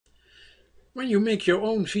When you make your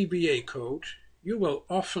own VBA code, you will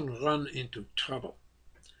often run into trouble.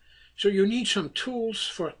 So you need some tools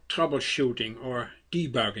for troubleshooting or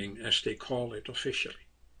debugging, as they call it officially.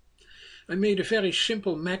 I made a very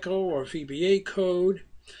simple macro or VBA code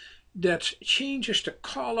that changes the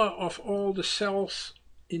color of all the cells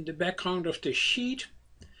in the background of the sheet,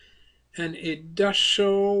 and it does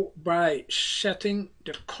so by setting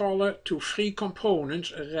the color to three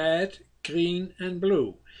components: red, green and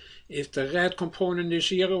blue. If the red component is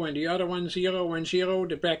 0 and the other one 0 and 0,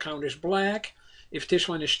 the background is black. If this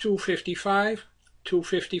one is 255,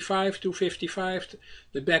 255, 255,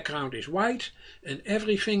 the background is white, and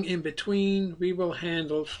everything in between we will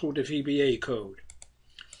handle through the VBA code.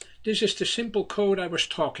 This is the simple code I was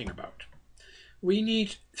talking about. We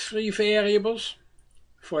need three variables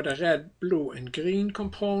for the red, blue and green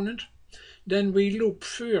component. Then we loop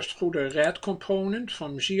first through the red component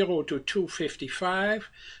from 0 to 255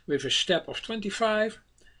 with a step of 25.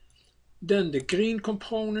 Then the green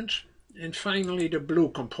component and finally the blue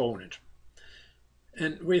component.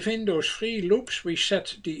 And within those three loops we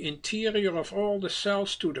set the interior of all the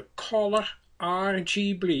cells to the color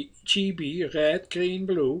RGB, red, green,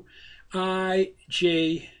 blue, I,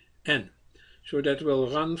 J, N. So that will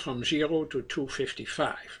run from 0 to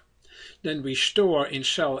 255. Then we store in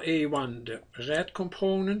cell A1 the red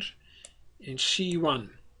component, in C1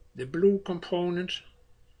 the blue component,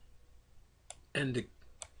 and the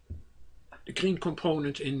green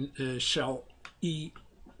component in cell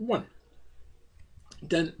E1.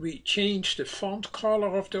 Then we change the font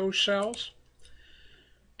color of those cells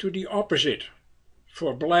to the opposite.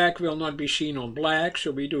 For black will not be seen on black,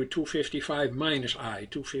 so we do 255 minus I,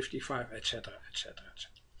 255, etc., etc.,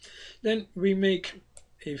 etc. Then we make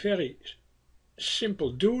a very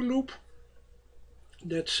simple do loop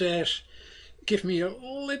that says, give me a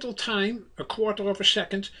little time, a quarter of a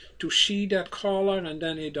second, to see that color, and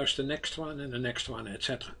then it does the next one and the next one,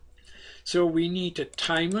 etc. So we need a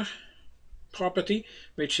timer property,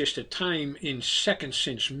 which is the time in seconds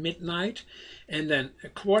since midnight, and then a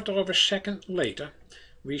quarter of a second later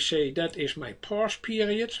we say that is my pause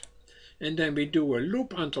period, and then we do a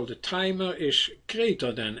loop until the timer is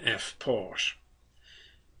greater than f pause.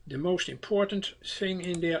 The most important thing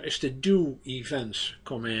in there is the do events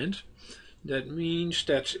command. That means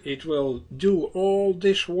that it will do all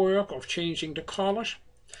this work of changing the colors,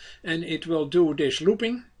 and it will do this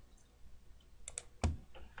looping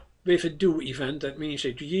with a do event. That means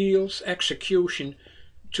it yields execution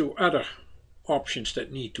to other options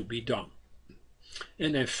that need to be done.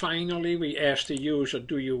 And then finally we ask the user,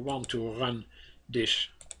 do you want to run this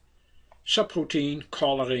subroutine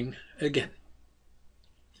coloring again?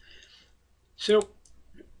 So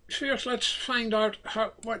first let's find out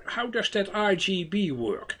how does that RGB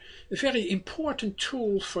work. A very important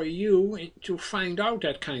tool for you to find out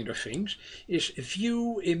that kind of things is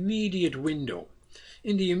View Immediate Window.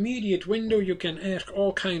 In the immediate window you can ask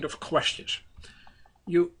all kinds of questions.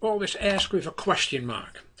 You always ask with a question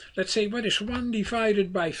mark. Let's say, what is 1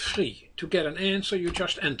 divided by 3? To get an answer you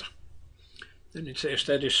just enter. Then it says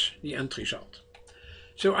that is the end result.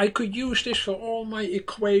 So I could use this for all my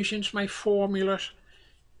equations, my formulas,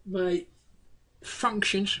 my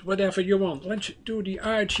functions, whatever you want. Let's do the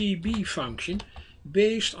RGB function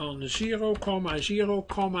based on 0, 0,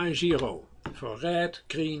 0 for red,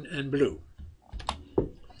 green and blue.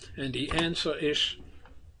 And the answer is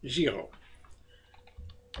 0.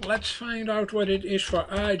 Let's find out what it is for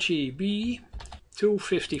RGB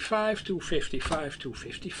 255, 255,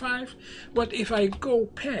 255. What if I go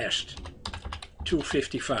past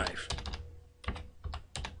 255?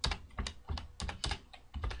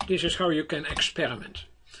 This is how you can experiment,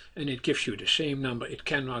 and it gives you the same number. It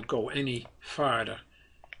cannot go any farther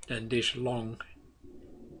than this long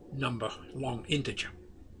number, long integer.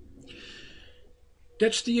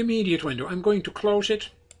 That's the immediate window. I'm going to close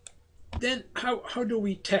it. Then how do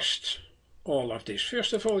we test all of this?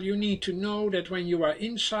 First of all, you need to know that when you are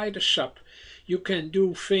inside a sub, you can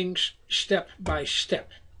do things step by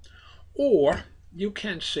step. Or you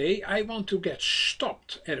can say, I want to get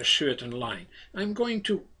stopped at a certain line. I'm going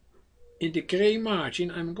to, in the gray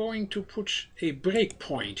margin, I'm going to put a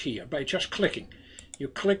breakpoint here by just clicking. You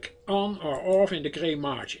click on or off in the gray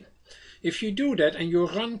margin. If you do that and you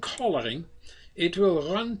run coloring, it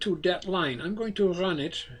will run to that line. I'm going to run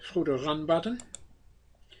it through the run button,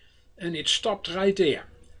 and it stopped right there.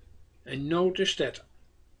 And notice that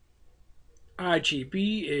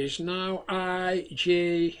RGB is now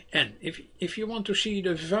IJN. If you want to see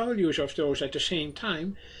the values of those at the same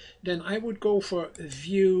time, then I would go for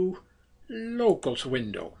View Locale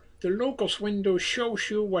Window. The Locale Window shows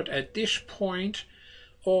you what at this point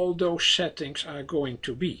all those settings are going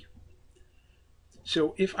to be.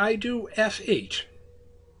 So if I do F8,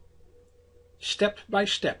 step by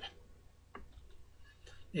step,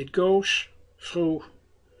 it goes through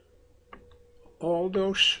all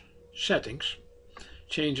those settings,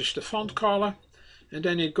 changes the font color, and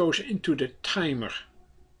then it goes into the timer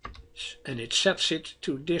and it sets it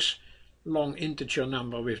to this long integer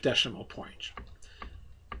number with decimal points.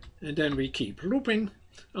 And then we keep looping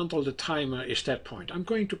until the timer is that point. I'm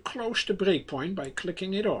going to close the breakpoint by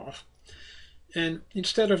clicking it off. And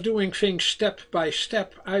instead of doing things step by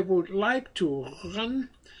step, I would like to run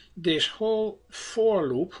this whole for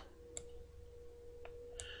loop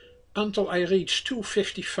until I reach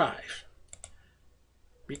 255,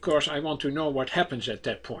 because I want to know what happens at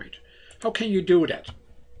that point. How can you do that?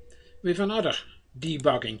 With another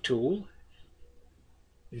debugging tool,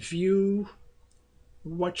 View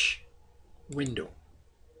Watch Window.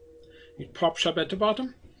 It pops up at the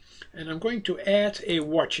bottom, and I'm going to add a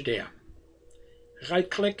watch there. Right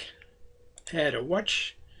click, add a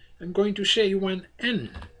watch. I'm going to say when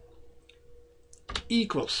n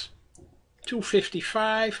equals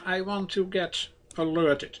 255, I want to get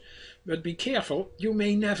alerted. But be careful, you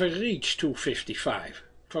may never reach 255,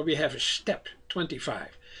 for we have a step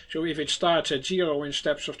 25. So if it starts at 0 in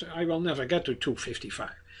steps of I will never get to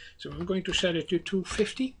 255. So I'm going to set it to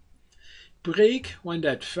 250. Break when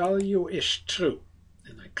that value is true.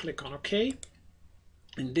 And I click on OK.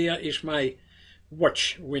 And there is my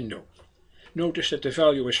watch window. Notice that the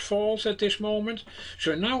value is false at this moment.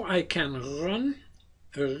 So now I can run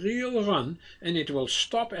a real run, and it will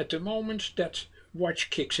stop at the moment that watch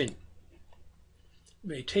kicks in.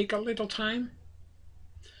 May take a little time.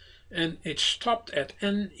 And it stopped at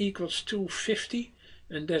n equals 250,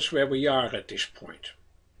 and that's where we are at this point.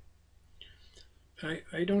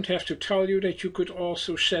 I don't have to tell you that you could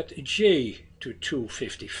also set J to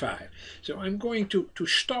 255. So I'm going to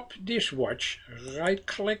stop this watch, right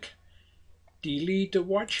click, delete the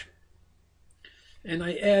watch, and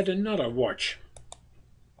I add another watch.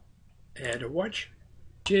 Add a watch,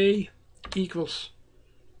 J equals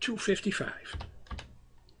 255.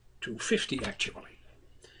 250 actually.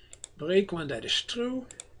 Break when that is true,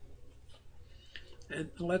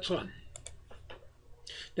 and let's run.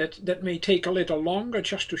 That may take a little longer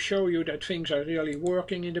just to show you that things are really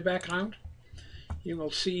working in the background. You will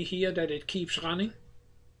see here that it keeps running.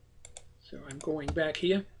 So I'm going back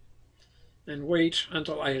here and wait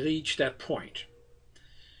until I reach that point.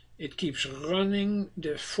 It keeps running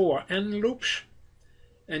the 4 n loops,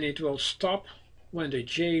 and it will stop when the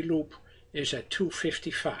j loop is at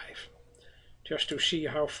 255. Just to see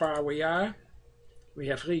how far we are, we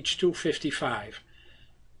have reached 255.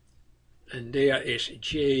 And there is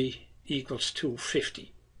j equals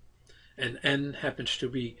 250. And n happens to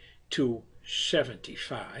be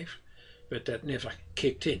 275, but that never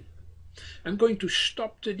kicked in. I'm going to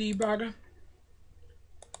stop the debugger,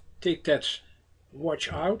 take that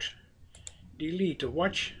watch out, delete the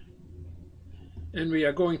watch, and we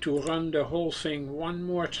are going to run the whole thing one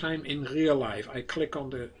more time in real life. I click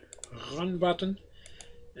on the run button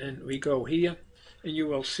and we go here, and you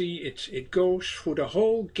will see it goes through the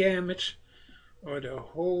whole gamut or the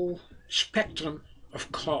whole spectrum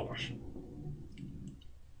of colors.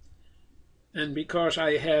 And because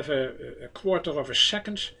I have a quarter of a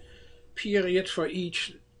second period for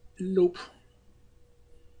each loop,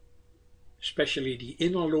 especially the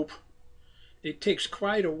inner loop, it takes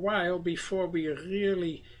quite a while before we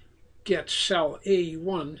really get cell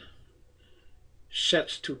A1 set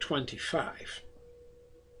to 25.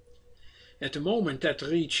 At the moment that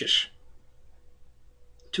reaches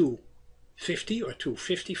 250 or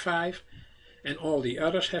 255, and all the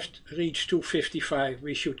others have reached 255,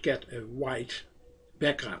 we should get a white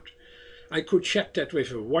background. I could check that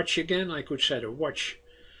with a watch again. I could set a watch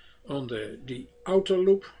on the outer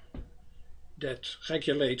loop that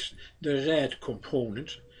regulates the red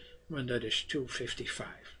component when that is 255.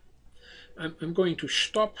 I'm going to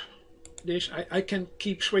stop this. I can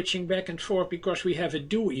keep switching back and forth because we have a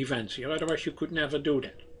do event here, otherwise you could never do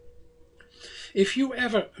that. If you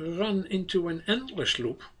ever run into an endless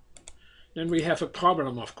loop, then we have a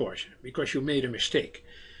problem, of course, because you made a mistake.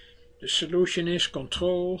 The solution is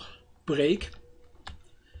Control Break,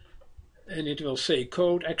 and it will say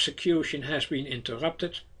code execution has been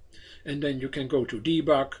interrupted, and then you can go to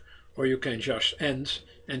debug, or you can just end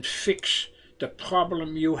and fix the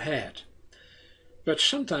problem you had. But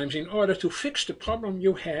sometimes in order to fix the problem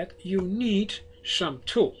you had, you need some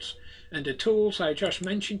tools. And the tools I just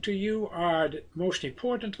mentioned to you are the most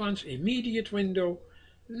important ones: Immediate Window,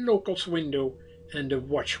 Locale Window, and the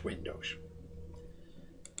Watch windows.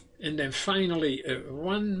 And then finally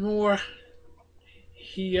one more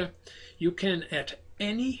here. You can at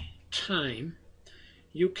any time,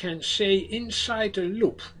 you can say inside the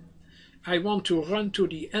loop, I want to run to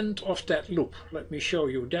the end of that loop. Let me show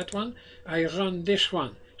you that one. I run this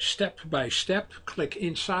one step by step, click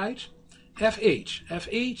inside, F8,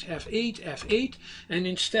 F8, F8, F8, and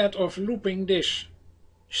instead of looping this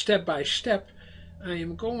step by step, I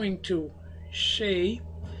am going to say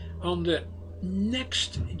on the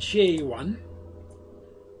next J1,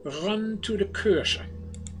 run to the cursor.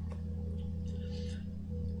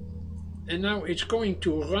 And now it's going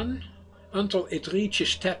to run until it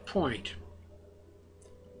reaches that point.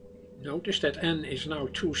 Notice that n is now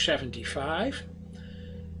 275.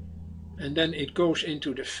 And then it goes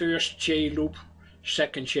into the first J loop,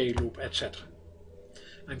 second J loop, etc.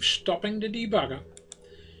 I'm stopping the debugger.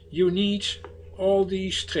 You need all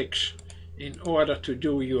these tricks in order to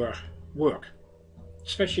do your work,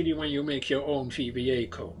 especially when you make your own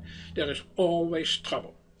VBA code. There is always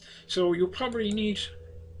trouble. So you probably need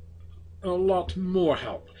a lot more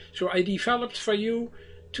help. So I developed for you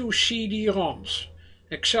 2 CD-ROMs,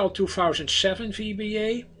 Excel 2007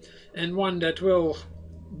 VBA and one that will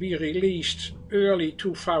be released early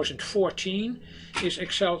 2014 is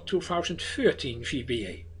Excel 2013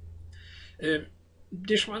 VBA.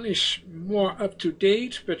 This one is more up to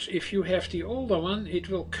date, but if you have the older one, it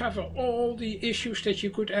will cover all the issues that you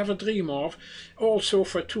could ever dream of, also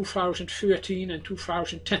for 2013 and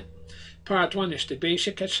 2010. Part 1 is the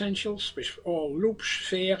basic essentials, with all loops,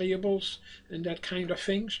 variables, and that kind of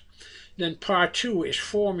things. Then part 2 is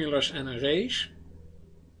formulas and arrays,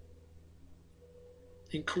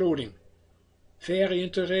 including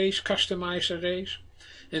variant arrays, customized arrays.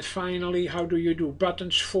 And finally, how do you do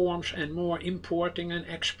buttons, forms, and more importing and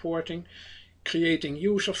exporting, creating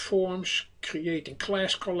user forms, creating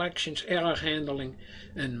class collections, error handling,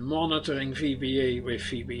 and monitoring VBA with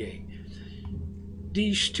VBA.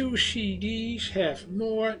 These 2 CDs have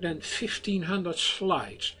more than 1500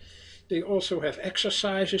 slides. They also have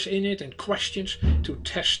exercises in it and questions to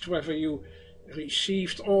test whether you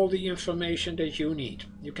received all the information that you need.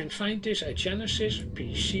 You can find this at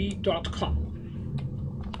genesispc.com.